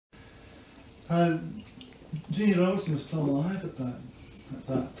Jeannie Robertson was still alive at that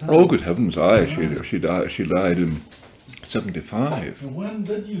time. Oh, good heavens, aye, she died in 75. And when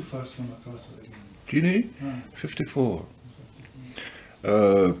did you first come across it again? Jeannie? Ah. 54.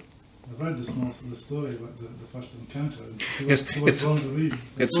 I've read the story about the first encounter. Yes, it's wrong to read.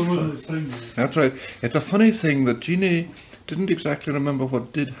 That's right. It's a funny thing that Jeannie didn't exactly remember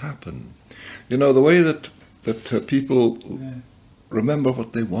what did happen. You know, the way that people remember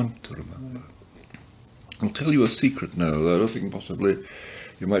what they want to remember. Right. I'll tell you a secret now, though I don't think possibly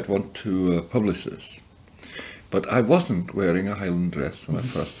you might want to publish this. But I wasn't wearing a Highland dress when I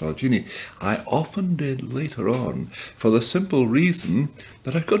first saw Jeannie. I often did later on, for the simple reason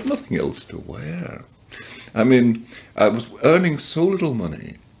that I'd got nothing else to wear. I mean, I was earning so little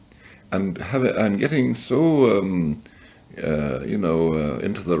money and getting so,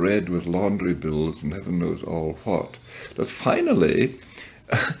 into the red with laundry bills and heaven knows all what, that finally,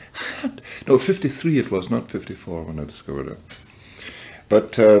 no, 53 it was, not 54 when I discovered it.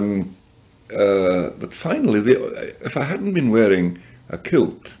 But finally, if I hadn't been wearing a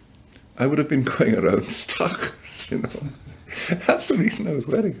kilt, I would have been going around stockers, you know. That's the reason I was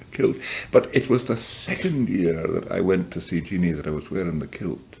wearing a kilt. But it was the second year that I went to see Jeannie that I was wearing the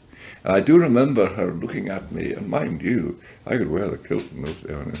kilt. And I do remember her looking at me, and mind you, I could wear the kilt in those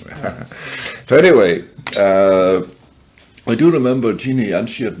days anyway. So anyway, I do remember Jeannie, and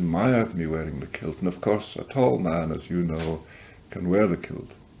she admired me wearing the kilt. And of course, a tall man, as you know, can wear the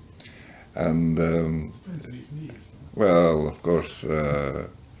kilt. And well, of course,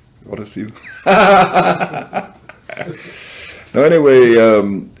 what is he? Now, anyway,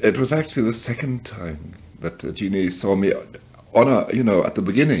 it was actually the second time that Jeannie saw me on at the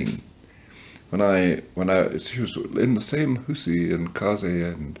beginning, when she was in the same hussy in Causey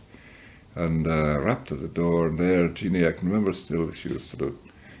End, and rapped at the door, and there, Jeannie, I can remember still, she was sort of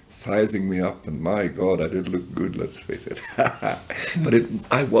sizing me up, and my God, I did look good, let's face it. But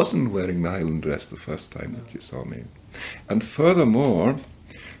I wasn't wearing the Highland dress the first time that you saw me. And furthermore,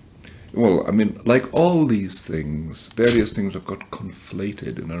 well, I mean, like all these things, various things have got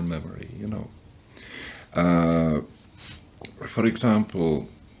conflated in our memory, you know. For example,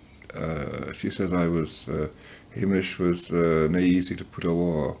 she says Hamish was nae easy to put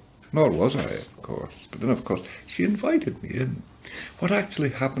awa. Nor was I, of course. But then, of course, she invited me in. What actually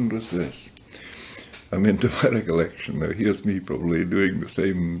happened was this. I mean, to my recollection, now here's me probably doing the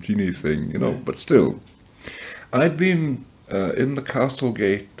same Jeannie thing, you know, but still. I'd been in the castle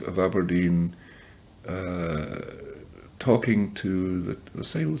gate of Aberdeen talking to the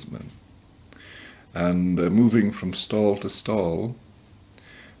salesman and moving from stall to stall.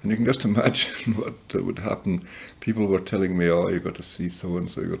 And you can just imagine what would happen. People were telling me, oh, you got to see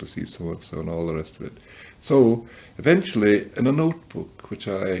so-and-so, you got to see so-and-so, and all the rest of it. So, eventually, in a notebook, which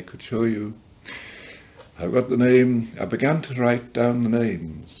I could show you, I got the name, I began to write down the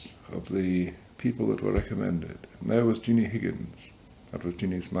names of the people that were recommended. And there was Jeannie Higgins. That was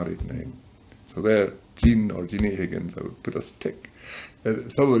Jeannie's married name. So there, Jean or Jeannie Higgins, I would put a stick.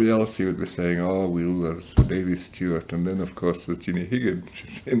 And somebody else, he would be saying, oh, well, there's Davy Stewart, and then, of course, there's Jeannie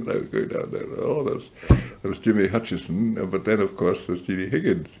Higgins. Saying that I was going down there. Oh, there's Jimmy Hutchison, but then, of course, there's Jeannie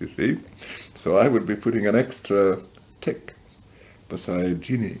Higgins, you see. So I would be putting an extra tick beside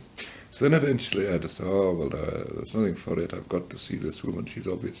Jeannie. So then eventually I just said, oh, well, there's nothing for it. I've got to see this woman. She's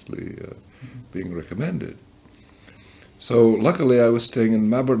obviously being recommended. So luckily I was staying in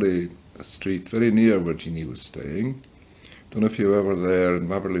Maberley Street, very near where Jeannie was staying. Don't know if you were ever there in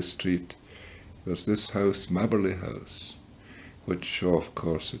Maberley Street. There's this house, Maberley House, which, oh, of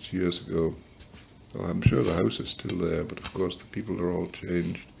course, it's years ago. Oh, I'm sure the house is still there, but of course the people are all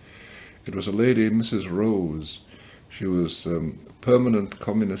changed. It was a lady, Mrs. Rose. She was permanent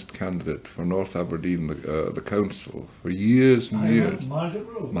communist candidate for North Aberdeen, the council, for years and years. Margaret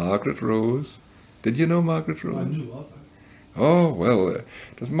Rose? Margaret Rose. Did you know Margaret Rose? I knew of her. Oh, well,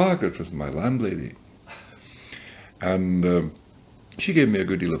 Margaret was my landlady. And she gave me a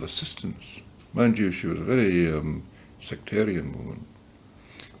good deal of assistance. Mind you, she was a very sectarian woman,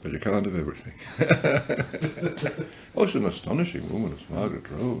 but you can't have everything. Oh, she's an astonishing woman, is Margaret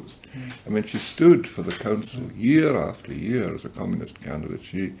Rose. I mean, she stood for the council year after year as a communist candidate.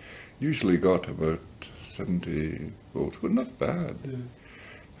 She usually got about 70 votes, but not bad,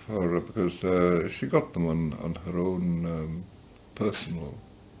 because she got them on her own personal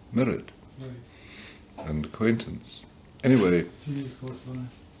merit. And acquaintance. Anyway. Jeannie was close by.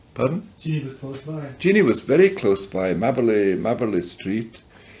 Pardon? Jeannie was close by. Jeannie was very close by, Maberley Street,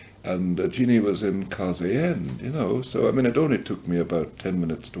 and Jeannie was in Causey End, you know, so I mean it only took me about 10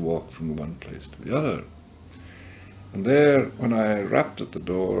 minutes to walk from one place to the other. And there, when I rapped at the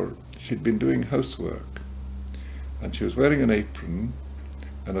door, she'd been doing housework, and she was wearing an apron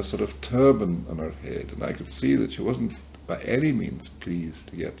and a sort of turban on her head, and I could see that she wasn't by any means pleased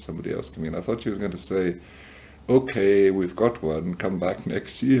to get somebody else coming in. I thought she was going to say, okay, we've got one, come back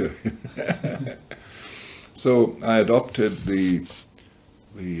next year. So I adopted the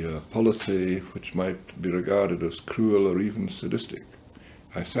policy which might be regarded as cruel or even sadistic.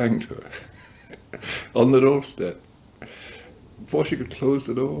 I sang to her on the doorstep before she could close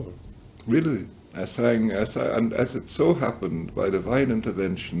the door. Really, I sang, and as it so happened, by divine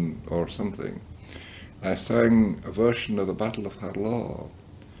intervention or something, I sang a version of the Battle of Harlaw,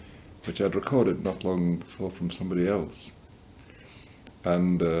 which I'd recorded not long before from somebody else.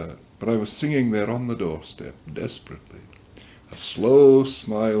 And but I was singing there on the doorstep, desperately. A slow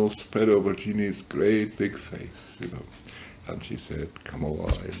smile spread over Jeannie's great big face, you know, and she said, "Come a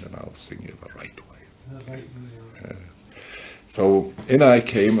while, and I'll sing you the right way." So in I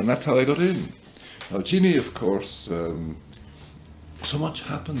came, and that's how I got in. Now Jeannie, of course, so much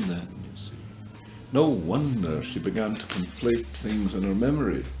happened then, you see. No wonder she began to conflate things in her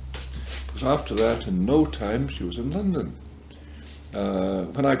memory, because after that, in no time, she was in London.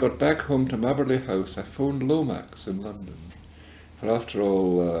 When I got back home to Maberley House, I phoned Lomax in London. For after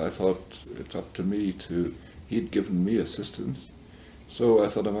all, I thought it's up to me to, he'd given me assistance, so I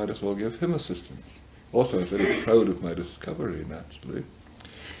thought I might as well give him assistance. Also, I was very proud of my discovery, naturally.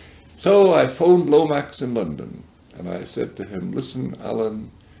 So I phoned Lomax in London, and I said to him, "Listen,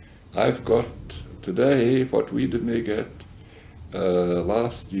 Alan, I've got today what we didn't get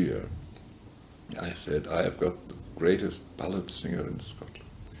last year." I said, "I have got the greatest ballad singer in Scotland."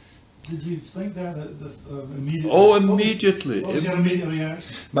 Did you think that immediately? Oh, immediately. What was your immediate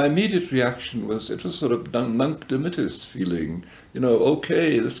reaction? My immediate reaction was, it was sort of nunc dimittis feeling, you know,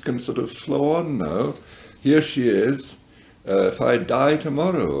 okay, this can sort of flow on now. Here she is. If I die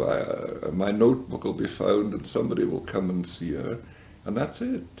tomorrow, my notebook will be found and somebody will come and see her. And that's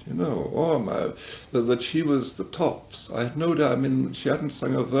it, you know. Oh, that she was the tops. I have no doubt. I mean, she hadn't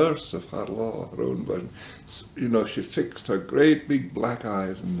sung a verse of Harlaw, her own version. You know, she fixed her great big black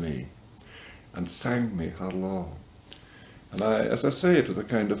eyes on me and sang me Harlaw. And as I say, it was a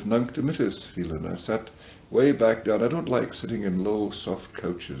kind of nunc dimittis feeling. I sat way back down. I don't like sitting in low, soft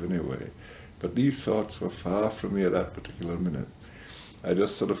couches anyway, but these thoughts were far from me at that particular minute. I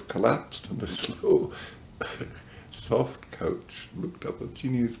just sort of collapsed on this low, soft couch, looked up at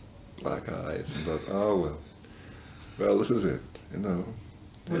Jeannie's black eyes and thought, oh well, this is it, you know.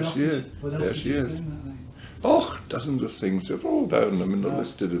 There she is. There she is. Oh, dozens of things. They're all down. I mean, they're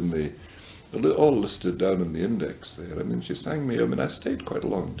listed in all listed down in the index there. I mean, she sang me. I mean, I stayed quite a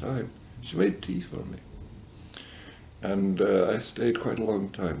long time. She made tea for me, and I stayed quite a long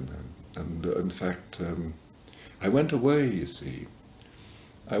time then. And in fact, I went away. You see,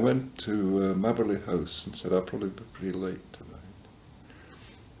 I went to Maberley House and said I'll probably be pretty late tonight.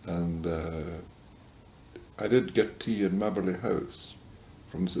 And I did get tea in Maberley House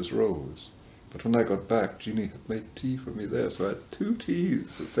from Mrs. Rose. But when I got back, Jeannie had made tea for me there, so I had 2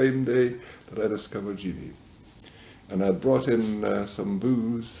 teas the same day that I discovered Jeannie. And I brought in some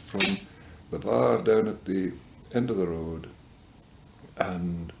booze from the bar down at the end of the road.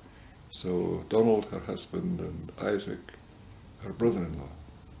 And so Donald, her husband, and Isaac, her brother-in-law,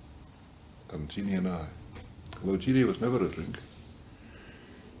 and Jeannie and I. Although Jeannie was never a drinker.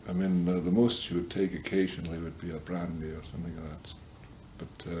 I mean, the most she would take occasionally would be a brandy or something like that.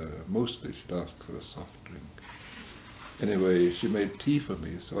 But mostly she'd ask for a soft drink. Anyway, she made tea for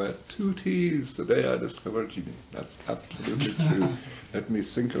me, so I had 2 teas the day I discovered Jeannie. That's absolutely true. Let me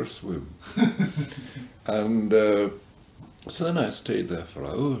sink or swim. And so then I stayed there for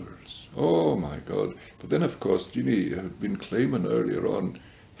hours. Oh my God. But then, of course, Jeannie had been claiming earlier on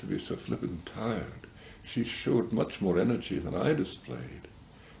to be so flippin' tired. She showed much more energy than I displayed.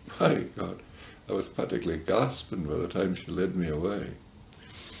 My God, I was practically gasping by the time she led me away.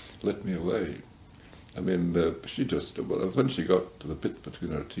 I mean, she just, when she got to the bit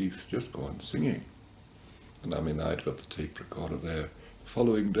between her teeth, just go on singing. And I mean, I'd got the tape recorder there. The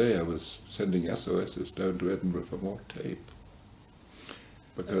following day I was sending SOSs down to Edinburgh for more tape.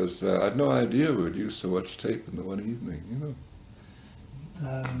 Because I had no idea we would use so much tape in the one evening, you know.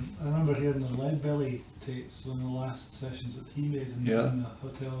 I remember hearing the Lead Belly tapes on the last sessions that he made in the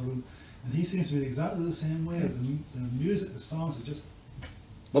hotel room. And he seems to be exactly the same way. The music, the songs are just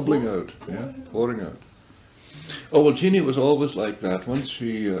bubbling out, pouring out. Oh, well, Jeannie was always like that. Once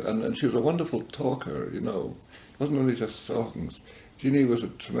she, and she was a wonderful talker, you know. It wasn't only just songs. Jeannie was a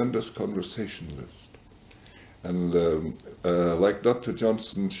tremendous conversationalist. And like Dr.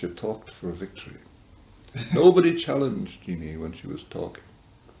 Johnson, she talked for victory. Nobody challenged Jeannie when she was talking.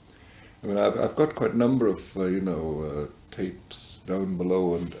 I mean, I've got quite a number of, tapes down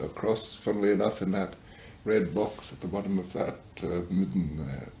below and across, funnily enough, in that red box at the bottom of that midden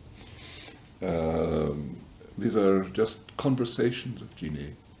there. These are just conversations of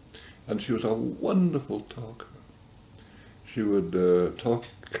Jeannie. And she was a wonderful talker. She would talk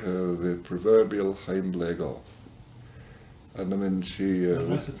the proverbial hind leg off. And I mean, she... and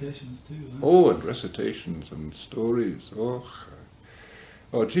recitations too. And recitations and stories.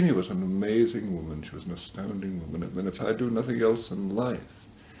 Oh, Jeannie was an amazing woman. She was an astounding woman. I mean, if I do nothing else in life,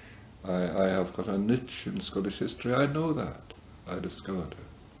 I have got a niche in Scottish history. I know that. I discovered it.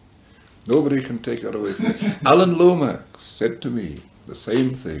 Nobody can take that away from me. Alan Lomax said to me the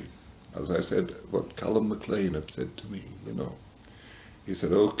same thing as I said what Callum MacLean had said to me, He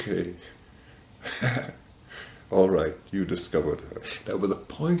said, okay, all right, you discovered her. Now, but the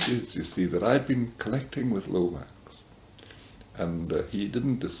point is, you see, that I'd been collecting with Lomax, and he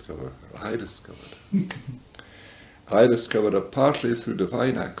didn't discover her, I discovered her. I discovered her partly through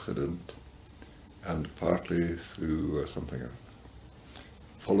divine accident, and partly through something else,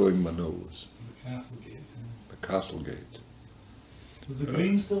 following my nose. The castle gate. Yeah. The castle gate. Was the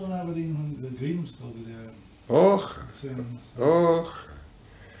Green still in Aberdeen? The Green was still there.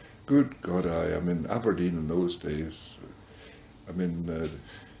 Good God, I mean, Aberdeen in those days,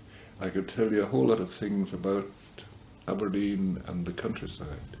 I could tell you a whole lot of things about Aberdeen and the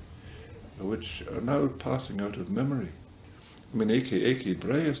countryside, which are now passing out of memory. I mean, Achy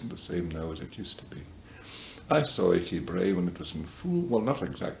Bray isn't the same now as it used to be. I saw Achy Bray when it was in full, well, not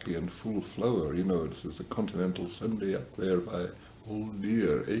exactly in full flower, it was a continental Sunday up there by Old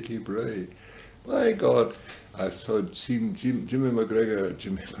Deer, Achy Bray. My God, I've seen Jimmy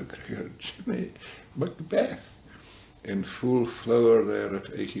Macbeth in full flower there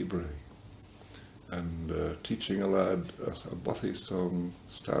at Achy Bray, and teaching a lad a bothy song,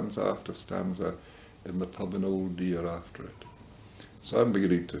 stanza after stanza, in the pub in Old Deer after it. So I'm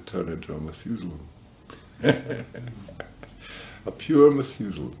beginning to turn into a Methuselah. A pure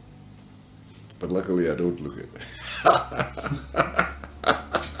Methuselah. But luckily I don't look it.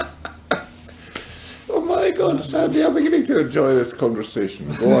 Oh my God, Sandy, I'm beginning to enjoy this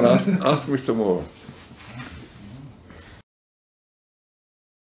conversation. Go on, ask me some more.